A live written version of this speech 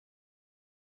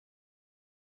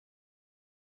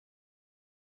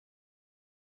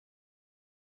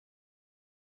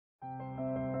Hi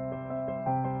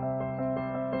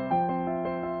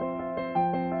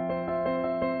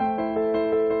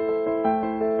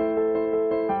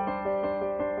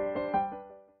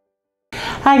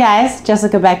guys,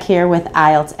 Jessica Beck here with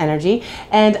IELTS Energy,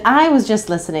 and I was just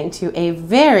listening to a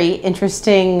very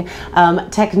interesting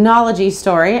technology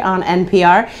story on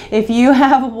NPR. If you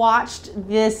have watched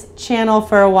this channel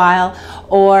for a while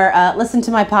or listened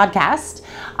to my podcast,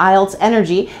 IELTS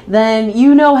Energy, then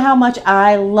you know how much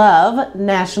I love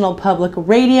National Public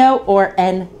Radio, or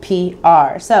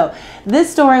NPR. So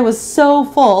this story was so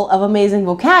full of amazing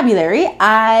vocabulary,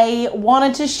 I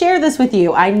wanted to share this with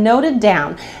you. I noted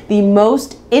down the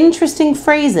most interesting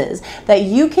phrases that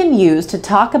you can use to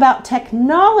talk about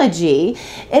technology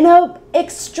in an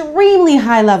extremely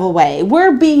high level way.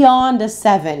 We're beyond a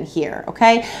 7 here,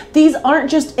 okay? These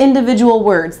aren't just individual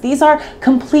words. These are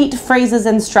complete phrases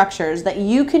and structures that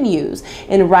you can use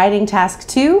in writing task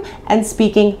 2 and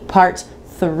speaking part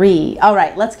 3. All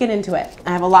right, let's get into it.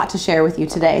 I have a lot to share with you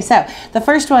today. So the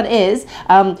first one is,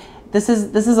 this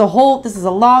is a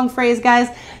long phrase, guys.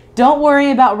 Don't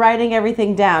worry about writing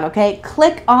everything down, okay?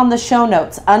 Click on the show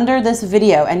notes under this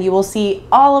video and you will see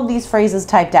all of these phrases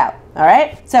typed out, all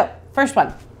right? So, first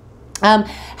one.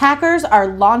 Hackers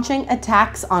are launching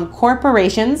attacks on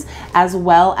corporations as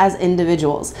well as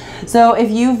individuals. So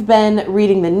if you've been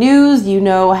reading the news, you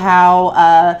know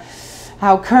how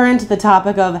current the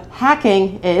topic of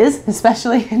hacking is,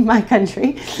 especially in my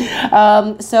country.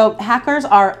 So hackers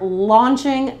are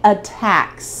launching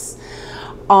attacks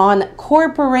on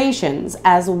corporations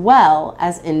as well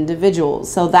as individuals.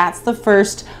 So that's the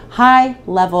first high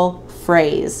level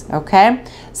phrase, okay?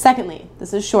 Secondly,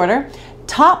 this is shorter,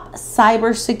 top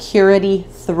cybersecurity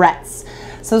threats.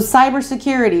 So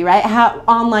cybersecurity, right?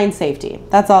 Online safety,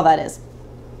 that's all that is.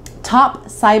 Top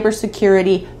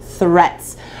cybersecurity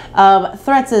threats.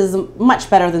 Threats is much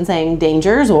better than saying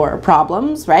dangers or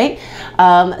problems, right?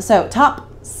 So top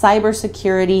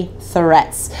cybersecurity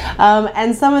threats.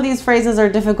 And some of these phrases are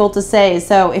difficult to say,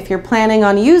 so if you're planning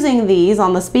on using these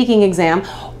on the speaking exam,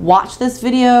 watch this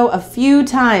video a few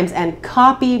times and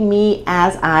copy me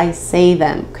as I say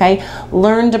them, okay?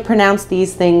 Learn to pronounce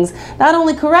these things not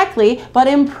only correctly, but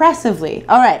impressively.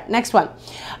 All right, next one.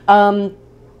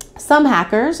 Some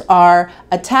hackers are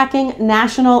attacking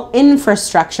national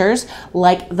infrastructures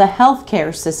like the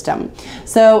healthcare system.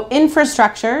 So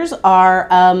infrastructures are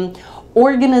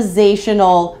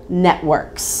organizational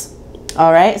networks.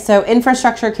 All right, so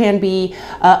infrastructure can be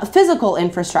physical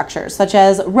infrastructure such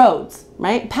as roads,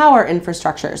 right? Power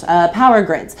infrastructures, power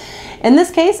grids. In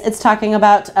this case, it's talking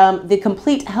about the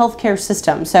complete healthcare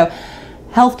system. So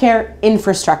healthcare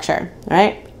infrastructure,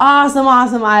 right? Awesome,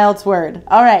 awesome IELTS word.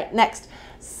 All right, next.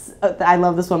 I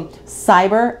love this one,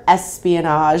 cyber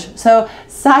espionage. So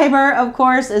cyber, of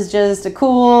course, is just a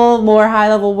cool, more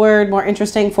high-level word, more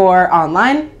interesting for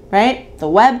online, right? The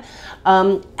web.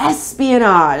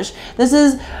 Espionage. This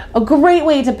is a great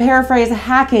way to paraphrase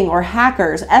hacking or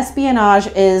hackers. Espionage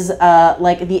is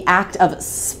like the act of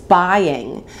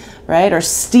spying, right? Or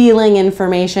stealing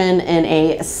information in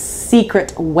a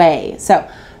secret way. So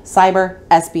cyber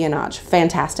espionage.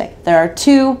 Fantastic. There are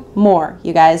 2 more.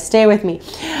 You guys stay with me.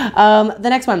 The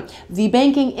next one. The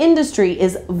banking industry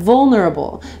is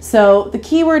vulnerable. So the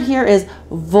key word here is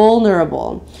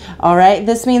vulnerable. All right.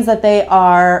 This means that they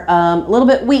are a little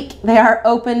bit weak. They are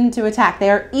open to attack.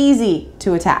 They are easy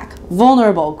to attack.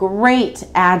 Vulnerable. Great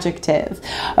adjective.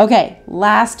 Okay.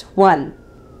 Last one.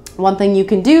 One thing you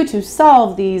can do to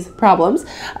solve these problems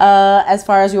as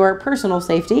far as your personal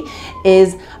safety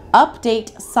is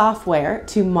update software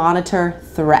to monitor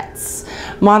threats.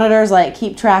 Monitors like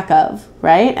keep track of,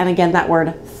 right? And again, that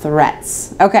word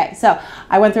threats. Okay, so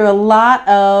I went through a lot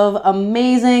of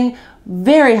amazing,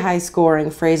 very high scoring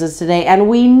phrases today, and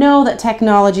we know that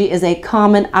technology is a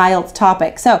common IELTS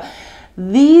topic. So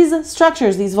these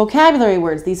structures, these vocabulary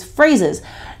words, these phrases,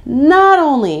 not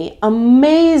only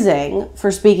amazing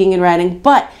for speaking and writing,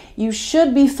 but you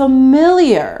should be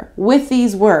familiar with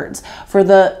these words for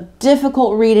the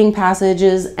difficult reading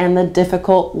passages and the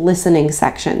difficult listening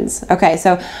sections. Okay,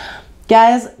 so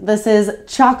guys, this is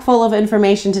chock full of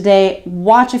information today.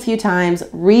 Watch a few times,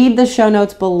 read the show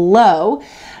notes below,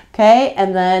 okay,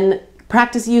 and then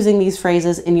practice using these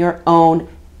phrases in your own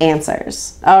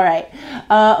answers. All right.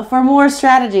 For more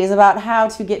strategies about how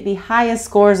to get the highest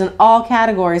scores in all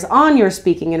categories on your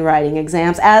speaking and writing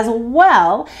exams, as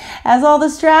well as all the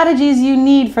strategies you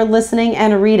need for listening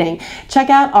and reading,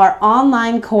 check out our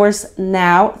online course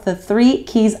now, the 3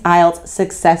 Keys IELTS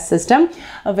Success System,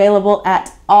 available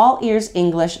at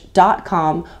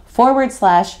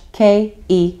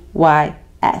allearsenglish.com/KEYS.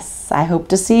 S. I hope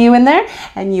to see you in there,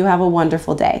 and you have a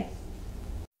wonderful day.